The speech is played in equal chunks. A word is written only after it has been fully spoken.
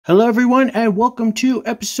Hello everyone and welcome to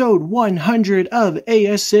episode 100 of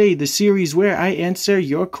A.S.A, the series where I answer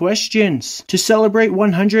your questions. To celebrate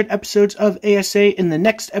 100 episodes of A.S.A, in the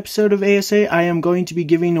next episode of A.S.A, I am going to be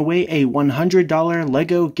giving away a $100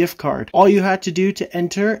 LEGO gift card. All you have to do to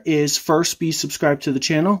enter is first be subscribed to the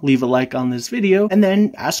channel, leave a like on this video, and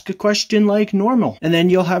then ask a question like normal. And then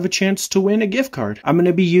you'll have a chance to win a gift card. I'm going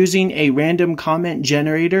to be using a random comment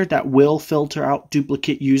generator that will filter out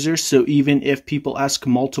duplicate users, so even if people ask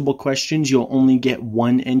multiple questions, you'll only get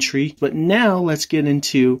one entry. But now let's get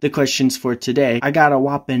into the questions for today. I got a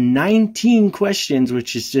whopping 19 questions,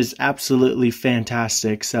 which is just absolutely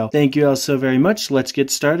fantastic. So thank you all so very much. Let's get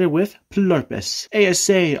started with Plurpus.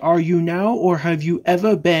 A.S.A, are you now or have you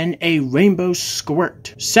ever been a Rainbow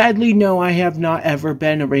Squirt? Sadly, no, I have not ever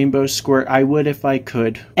been a Rainbow Squirt. I would if I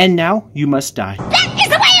could. And now you must die. That is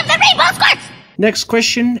the way of the Rainbow Squirts! Next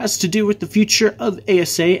question has to do with the future of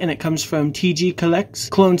A.S.A, and it comes from TG Collects,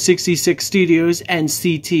 Clone 66 Studios, and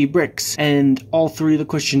CT Bricks. And all three of the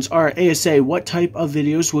questions are: A.S.A, what type of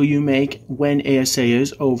videos will you make when A.S.A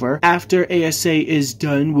is over? After A.S.A is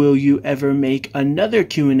done, will you ever make another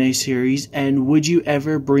Q&A series? And would you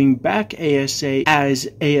ever bring back A.S.A as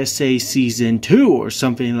A.S.A Season 2 or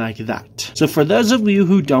something like that? So for those of you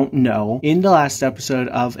who don't know, in the last episode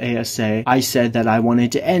of A.S.A, I said that I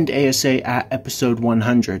wanted to end A.S.A at episode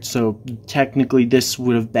 100, so technically this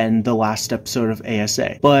would have been the last episode of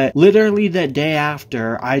A.S.A. But literally the day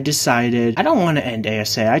after, I decided I don't want to end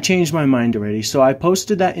A.S.A. I changed my mind already, so I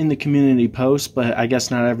posted that in the community post, but I guess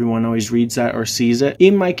not everyone always reads that or sees it.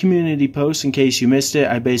 In my community post, in case you missed it,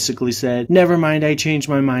 I basically said, never mind, I changed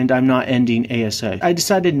my mind, I'm not ending A.S.A. I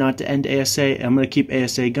decided not to end A.S.A. I'm going to keep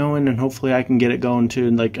A.S.A going, and hopefully I can get it going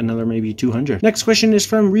to like another maybe 200. Next question is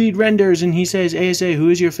from Reed Renders, and he says, A.S.A, who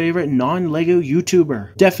is your favorite non-LEGO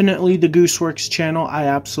YouTuber? Definitely the Gooseworks channel. I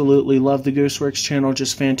absolutely love the Gooseworks channel.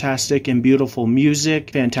 Just fantastic and beautiful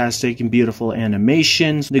music, fantastic and beautiful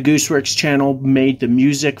animations. The Gooseworks channel made the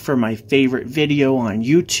music for my favorite video on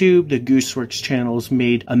YouTube. The Gooseworks channel's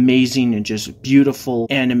made amazing and just beautiful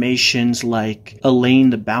animations like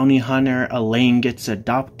Elaine the Bounty Hunter, Elaine Gets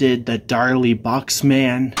Adopted, the Darley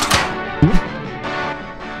Boxman.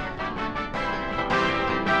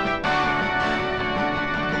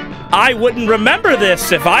 I wouldn't remember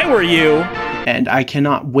this if I were you. And I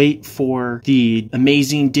cannot wait for the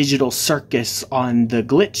amazing digital circus on the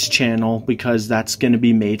Glitch channel, because that's going to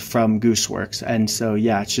be made from Gooseworks. And so,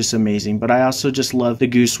 yeah, it's just amazing. But I also just love the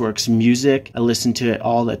Gooseworks music. I listen to it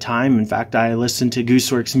all the time. In fact, I listen to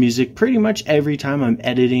Gooseworks music pretty much every time I'm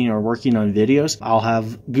editing or working on videos. I'll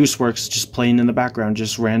have Gooseworks just playing in the background,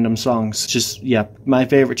 just random songs. Just, yeah, my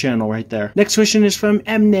favorite channel right there. Next question is from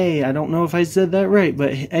Emne. I don't know if I said that right,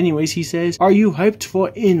 but anyways, he says, are you hyped for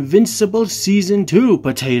Invincible Season 2,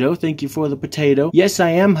 Potato? Thank you for the potato. Yes, I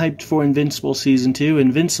am hyped for Invincible Season 2.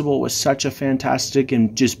 Invincible was such a fantastic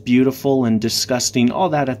and just beautiful and disgusting, all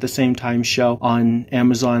that at the same time show on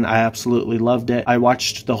Amazon. I absolutely loved it. I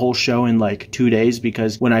watched the whole show in like 2 days,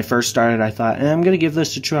 because when I first started, I thought, I'm gonna give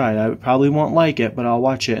this a try. I probably won't like it, but I'll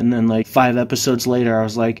watch it. And then like 5 episodes later, I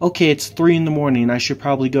was like, okay, it's 3 in the morning. I should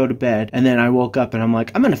probably go to bed. And then I woke up and I'm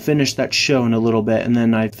like, I'm gonna finish that show in a little bit. And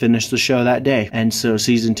then I finished the show that day. And so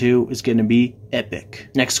Season 2 is gonna be epic.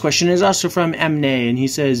 Next question is also from Emne, and he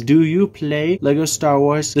says, do you play LEGO Star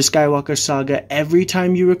Wars, the Skywalker Saga, every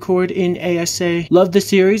time you record in A.S.A? Love the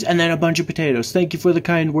series, and then a bunch of potatoes. Thank you for the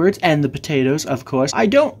kind words, and the potatoes, of course. I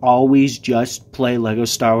don't always just play LEGO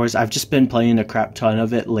Star Wars. I've just been playing a crap ton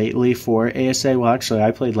of it lately for A.S.A. Well, actually, I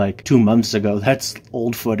played like 2 months ago. That's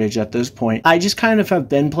old footage at this point. I just kind of have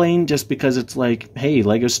been playing just because it's like, hey,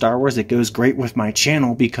 LEGO Star Wars, it goes great with my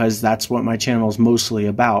channel, because that's what my channel is mostly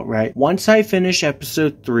about, right? Once I finish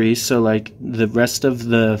episode 3, so like the rest of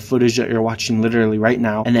the footage that you're watching literally right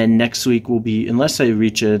now, and then next week will be, unless I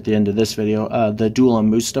reach it at the end of this video, the Duel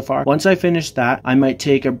on Mustafar. Once I finish that, I might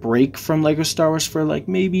take a break from LEGO Star Wars for like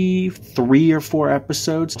maybe 3 or 4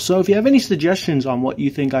 episodes. So if you have any suggestions on what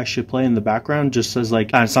you think I should play in the background, just as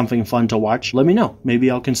like something fun to watch, let me know.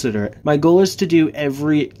 Maybe I'll consider it. My goal is to do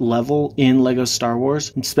every level in LEGO Star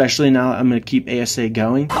Wars, especially now I'm going to keep A.S.A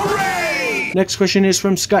going. Hooray! Next question is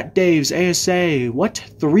from Scott Daves. A.S.A, what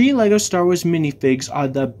 3 LEGO Star Wars minifigs are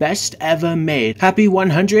the best ever made? Happy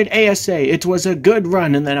 100 A.S.A. It was a good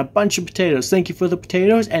run, and then a bunch of potatoes. Thank you for the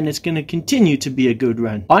potatoes, and it's going to continue to be a good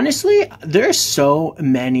run. Honestly, there's so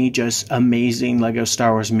many just amazing LEGO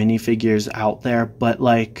Star Wars minifigures out there, but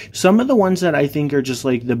like some of the ones that I think are just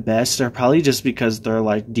like the best are probably just because they're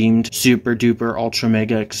like deemed super duper ultra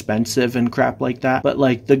mega expensive and crap like that. But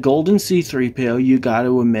like the golden C-3PO, you got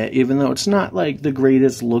to admit, even though it's not not like the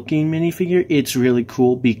greatest looking minifigure. It's really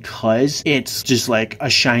cool because it's just like a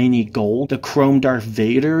shiny gold. The chrome Darth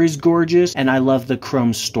Vader is gorgeous, and I love the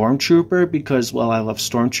chrome Stormtrooper because, well, I love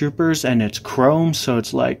Stormtroopers and it's chrome, so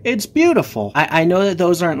it's like, it's beautiful. I know that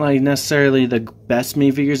those aren't like necessarily the best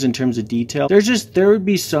minifigures in terms of detail. There would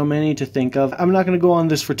be so many to think of. I'm not going to go on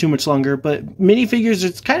this for too much longer, but minifigures,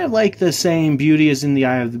 it's kind of like the saying, beauty is in the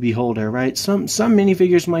eye of the beholder, right? Some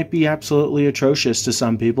minifigures might be absolutely atrocious to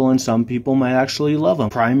some people, and some people might actually love them.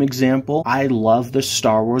 Prime example, I love the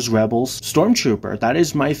Star Wars Rebels Stormtrooper. That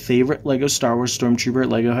is my favorite LEGO Star Wars Stormtrooper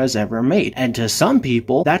LEGO has ever made. And to some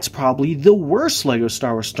people, that's probably the worst LEGO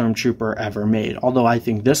Star Wars Stormtrooper ever made. Although I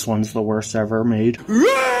think this one's the worst ever made.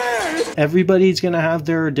 Everybody's gonna have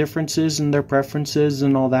their differences and their preferences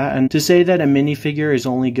and all that, and to say that a minifigure is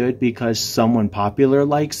only good because someone popular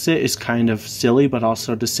likes it is kind of silly, but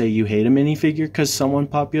also to say you hate a minifigure because someone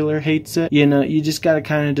popular hates it, you know, you just gotta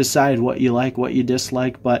kind of decide what you like, what you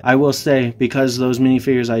dislike. But I will say, because those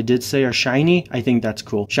minifigures I did say are shiny, I think that's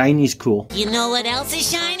cool. Shiny's cool. You know what else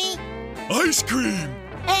is shiny? Ice cream!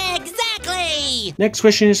 Exactly! Next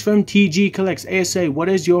question is from TG Collects. A.S.A, what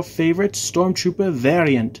is your favorite Stormtrooper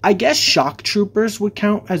variant? I guess Shock Troopers would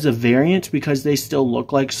count as a variant because they still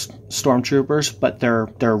look like Stormtroopers, but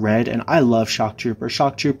they're red, and I love Shock Troopers.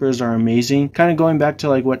 Shock Troopers are amazing. Kind of going back to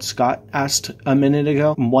like what Scott asked a minute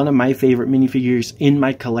ago, one of my favorite minifigures in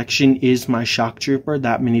my collection is my Shock Trooper.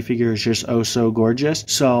 That minifigure is just oh so gorgeous.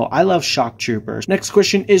 So I love Shock Troopers. Next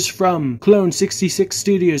question is from Clone66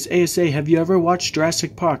 Studios. A.S.A, have you ever watched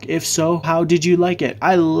Jurassic Park? If so, how did you like it?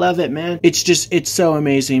 I love it, man. It's so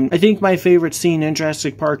amazing. I think my favorite scene in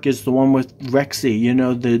Jurassic Park is the one with Rexy, you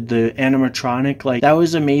know, the animatronic. Like, that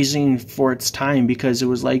was amazing for its time because it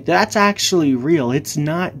was like, that's actually real. It's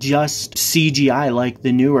not just CGI like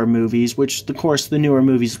the newer movies, which of course the newer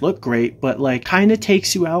movies look great, but like kind of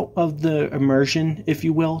takes you out of the immersion, if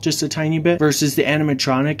you will, just a tiny bit, versus the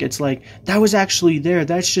animatronic. It's like, that was actually there.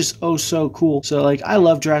 That's just oh so cool. So like, I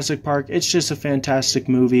love Jurassic Park. It's just a fantastic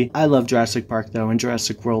movie. I love Jurassic Park though, and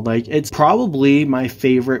Jurassic World. Like, it's probably my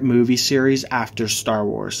favorite movie series after Star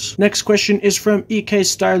Wars. Next question is from EK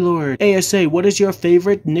Starlord. A.S.A, what is your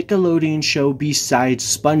favorite Nickelodeon show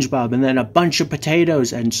besides SpongeBob? And then a bunch of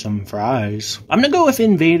potatoes and some fries. I'm gonna go with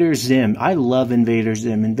Invader Zim. I love Invader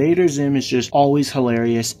Zim. Invader Zim is just always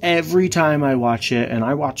hilarious every time I watch it, and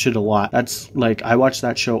I watch it a lot. That's like, I watch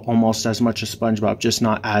that show almost as much as SpongeBob, just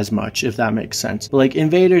not as much, if that makes sense. But like,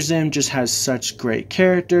 Invader Zim just has such great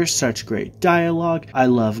characters, such great dialogue. I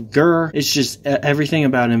love Gurr. It's just everything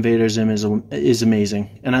about Invader Zim is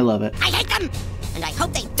amazing, and I love it. I hate them, and I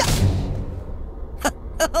hope they don't.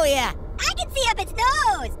 Oh yeah, I can see up its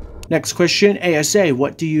nose. Next question, A.S.A,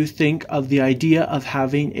 what do you think of the idea of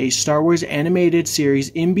having a Star Wars animated series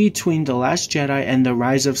in between The Last Jedi and The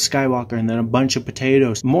Rise of Skywalker, and then a bunch of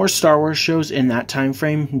potatoes? More Star Wars shows in that time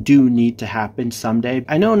frame do need to happen someday.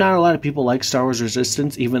 I know not a lot of people like Star Wars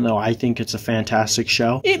Resistance, even though I think it's a fantastic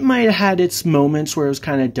show. It might have had its moments where it was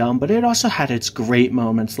kind of dumb, but it also had its great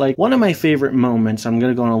moments. Like, one of my favorite moments, I'm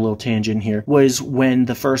gonna go on a little tangent here, was when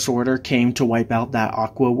the First Order came to wipe out that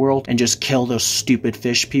Aqua world and just kill those stupid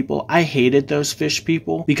fish people. I hated those fish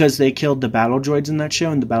people because they killed the battle droids in that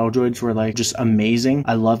show, and the battle droids were like just amazing.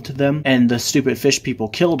 I loved them, and the stupid fish people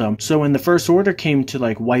killed them. So when the First Order came to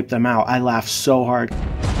like wipe them out, I laughed so hard.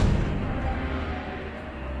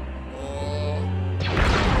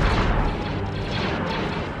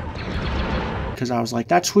 Because I was like,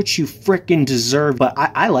 that's what you frickin' deserve. But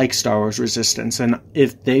I like Star Wars Resistance, and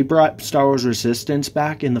if they brought Star Wars Resistance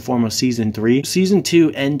back in the form of Season 3, Season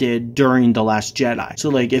 2 ended during The Last Jedi. So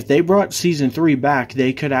like, if they brought Season 3 back,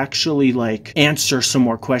 they could actually like answer some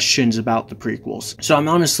more questions about the prequels. So I'm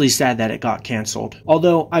honestly sad that it got canceled.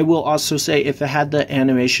 Although I will also say, if it had the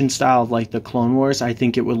animation style of like the Clone Wars, I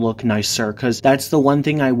think it would look nicer, because that's the one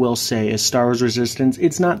thing I will say is Star Wars Resistance.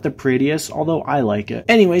 It's not the prettiest, although I like it.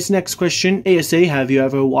 Anyways, next question. A.S.A, have you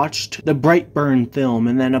ever watched the Brightburn film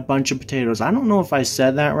and then a bunch of potatoes? I don't know if I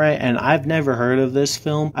said that right, and I've never heard of this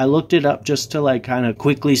film. I looked it up just to like kind of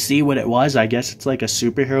quickly see what it was. I guess it's like a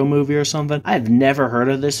superhero movie or something. I've never heard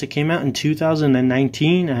of this. It came out in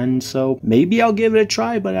 2019, and so maybe I'll give it a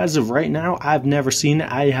try, but as of right now, I've never seen it.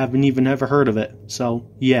 I haven't even ever heard of it. So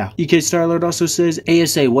yeah. EK Starlord also says,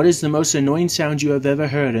 A.S.A, what is the most annoying sound you have ever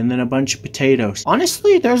heard? And then a bunch of potatoes.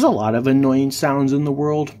 Honestly, there's a lot of annoying sounds in the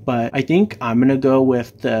world, but I think I'm gonna go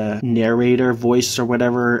with the narrator voice or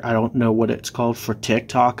whatever. I don't know what it's called for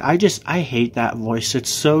TikTok. I hate that voice. It's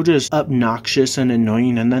so just obnoxious and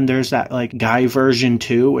annoying. And then there's that like guy version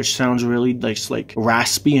too, which sounds really like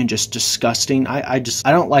raspy and just disgusting. I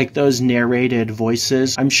don't like those narrated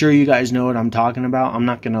voices. I'm sure you guys know what I'm talking about. I'm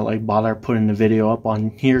not gonna like bother putting the video up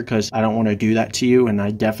on here because I don't want to do that to you, and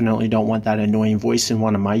I definitely don't want that annoying voice in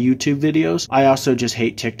one of my YouTube videos. I also just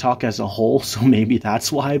hate TikTok as a whole, so maybe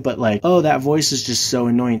that's why, but like, oh, that voice is just so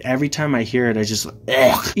annoying. Every time I hear it, I just,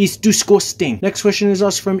 ugh, it's disgusting. Next question is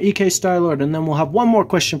us from EK Starlord, and then we'll have one more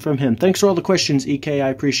question from him. Thanks for all the questions, EK, I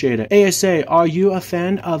appreciate it. A.S.A, are you a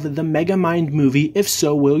fan of the Megamind movie? If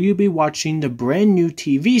so, will you be watching the brand new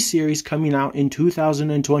TV series coming out in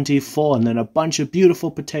 2024? And then a bunch of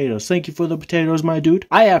beautiful potatoes. Thank you for the potatoes, my dude.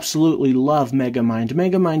 I absolutely love Megamind.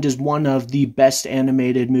 Megamind is one of the best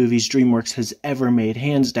animated movies DreamWorks has ever made,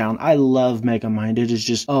 hands down. I love Megamind. It is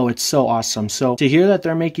just, oh, it's so awesome. So to hear that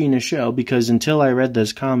they're making a show, because until I read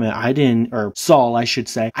this comment, I didn't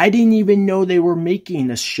even know they were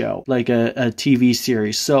making a show, like a TV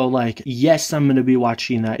series. So like, yes, I'm going to be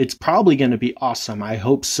watching that. It's probably going to be awesome. I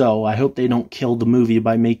hope so. I hope they don't kill the movie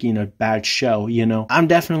by making a bad show, you know? I'm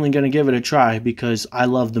definitely going to give it a try because I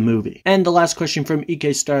love the movie. And the last question from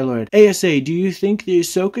EK Starlord. A.S.A, do you think the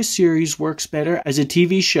A.S.A series works better as a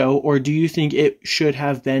TV show, or do you think it should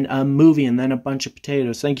have been a movie? And then a bunch of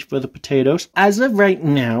potatoes. Thank you for the potatoes. As of right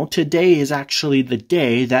now, today is actually the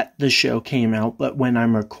day that the show came out, but when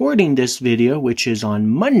I'm recording this video, which is on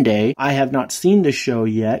Monday, I have not seen the show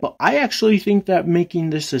yet, but I actually think that making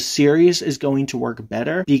this a series is going to work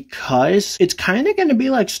better because it's kind of going to be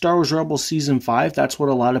like Star Wars Rebels Season 5. That's what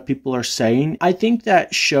a lot of people are saying. I think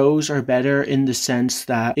that shows are better in the sense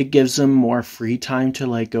that it gives them more free time to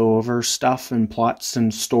like go over stuff and plots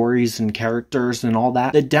and stories and characters and all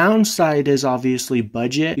that. The downside is obviously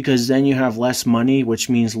budget, because then you have less money, which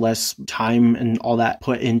means less time and all that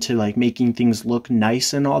put into like making things look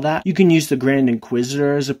nice and all that. You can use the Grand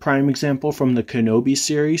Inquisitor as a prime example from the Kenobi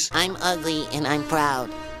series. I'm ugly and I'm proud.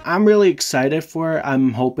 I'm really excited for it.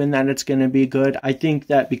 I'm hoping that it's going to be good. I think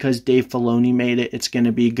that because Dave Filoni made it, it's going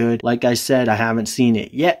to be good. Like I said, I haven't seen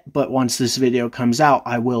it yet, but once this video comes out,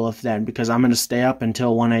 I will have then, because I'm going to stay up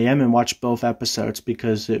until 1 a.m. and watch both episodes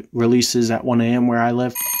because it releases at 1 a.m. where I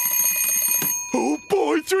live. Oh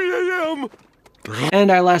boy, 3 a.m. And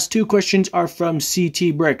our last two questions are from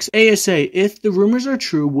CT Bricks. A.S.A, if the rumors are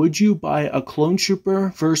true, would you buy a Clone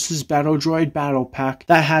Trooper versus Battle Droid battle pack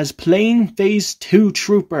that has plain Phase 2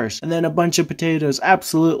 troopers? And then a bunch of potatoes.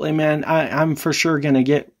 Absolutely, man. I'm for sure gonna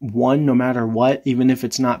get one no matter what, even if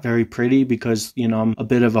it's not very pretty, because, you know, I'm a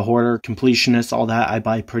bit of a hoarder, completionist, all that. I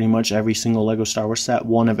buy pretty much every single LEGO Star Wars set,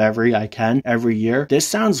 one of every I can, every year. This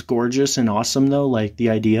sounds gorgeous and awesome, though, like the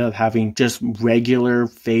idea of having just regular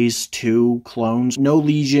Phase 2 clones. No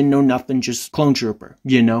Legion, no nothing, just Clone Trooper,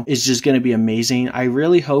 you know? It's just gonna be amazing. I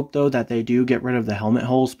really hope, though, that they do get rid of the helmet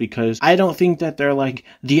holes, because I don't think that they're like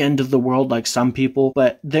the end of the world like some people,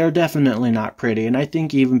 but they're definitely not pretty. And I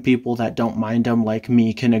think even people that don't mind them like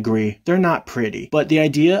me can agree. They're not pretty. But the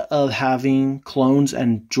idea of having clones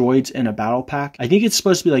and droids in a battle pack, I think it's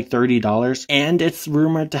supposed to be like $30, and it's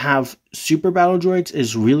rumored to have super battle droids,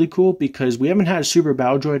 is really cool, because we haven't had a super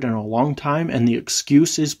battle droid in a long time, and the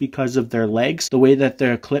excuse is because of their legs. The way that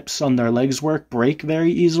their clips on their legs break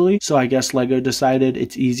very easily. So I guess LEGO decided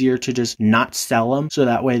it's easier to just not sell them, so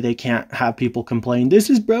that way they can't have people complain, this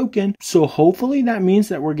is broken. So hopefully that means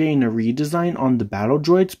that we're getting a redesign on the battle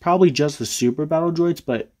droids, probably just the super battle droids,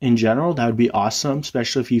 but in general that would be awesome,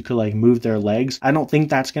 especially if you could like move their legs. I don't think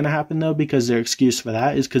that's gonna happen though, because their excuse for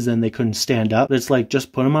that is because then they couldn't stand up. But it's like,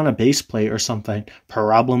 just put them on a base plate or something,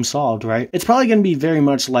 problem solved, right? It's probably going to be very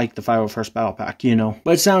much like the 501st Battle Pack, you know,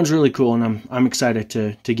 but it sounds really cool, and I'm excited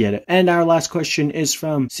to get it. And our last question is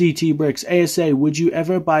from CT Bricks. A.S.A, would you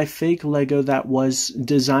ever buy fake Lego that was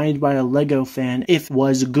designed by a Lego fan if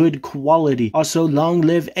was good quality? Also, long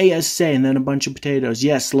live A.S.A, and then a bunch of potatoes.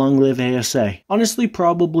 Yes, long live A.S.A. Honestly,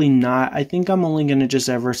 probably not. I think I'm only going to just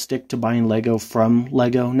ever stick to buying Lego from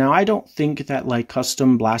Lego. Now, I don't think that like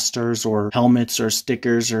custom blasters or helmets or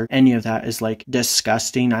stickers or any of that is like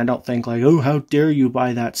disgusting. I don't think like, oh, how dare you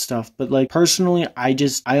buy that stuff. But like personally, I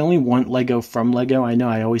only want Lego from Lego. I know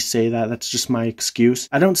I always say that. That's just my excuse.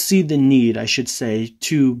 I don't see the need, I should say,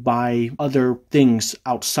 to buy other things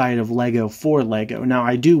outside of Lego for Lego. Now,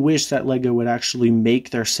 I do wish that Lego would actually make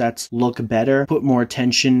their sets look better, put more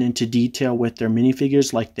attention into detail with their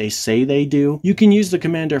minifigures like they say they do. You can use the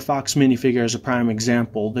Commander Fox minifigure as a prime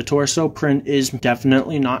example. The torso print is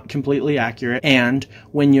definitely not completely accurate, and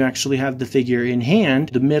when you actually have the figure in hand,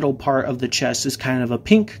 the middle part of the chest is kind of a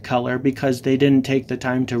pink color because they didn't take the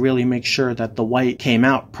time to really make sure sure that the white came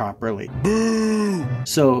out properly.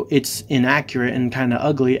 So it's inaccurate and kind of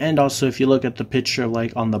ugly. And also, if you look at the picture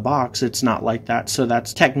like on the box, it's not like that. So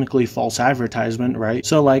that's technically false advertisement, right?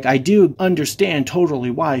 So like, I do understand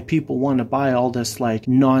totally why people want to buy all this like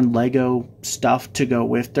non-Lego stuff to go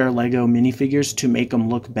with their Lego minifigures to make them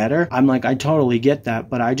look better. I'm like, I totally get that,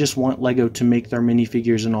 but I just want Lego to make their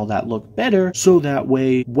minifigures and all that look better, so that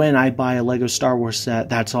way when I buy a Lego Star Wars set,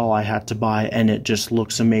 that's all I had to buy and it just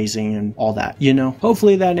looks amazing and all that, you know?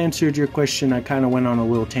 Hopefully that answered your question. I kind of went on a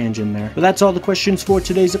little tangent there. But that's all the questions for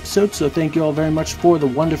today's episode, so thank you all very much for the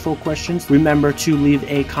wonderful questions. Remember to leave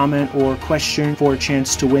a comment or question for a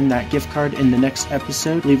chance to win that gift card in the next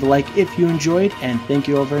episode. Leave a like if you enjoyed, and thank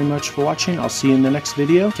you all very much for watching. I'll see you in the next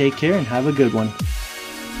video. Take care and have a good one.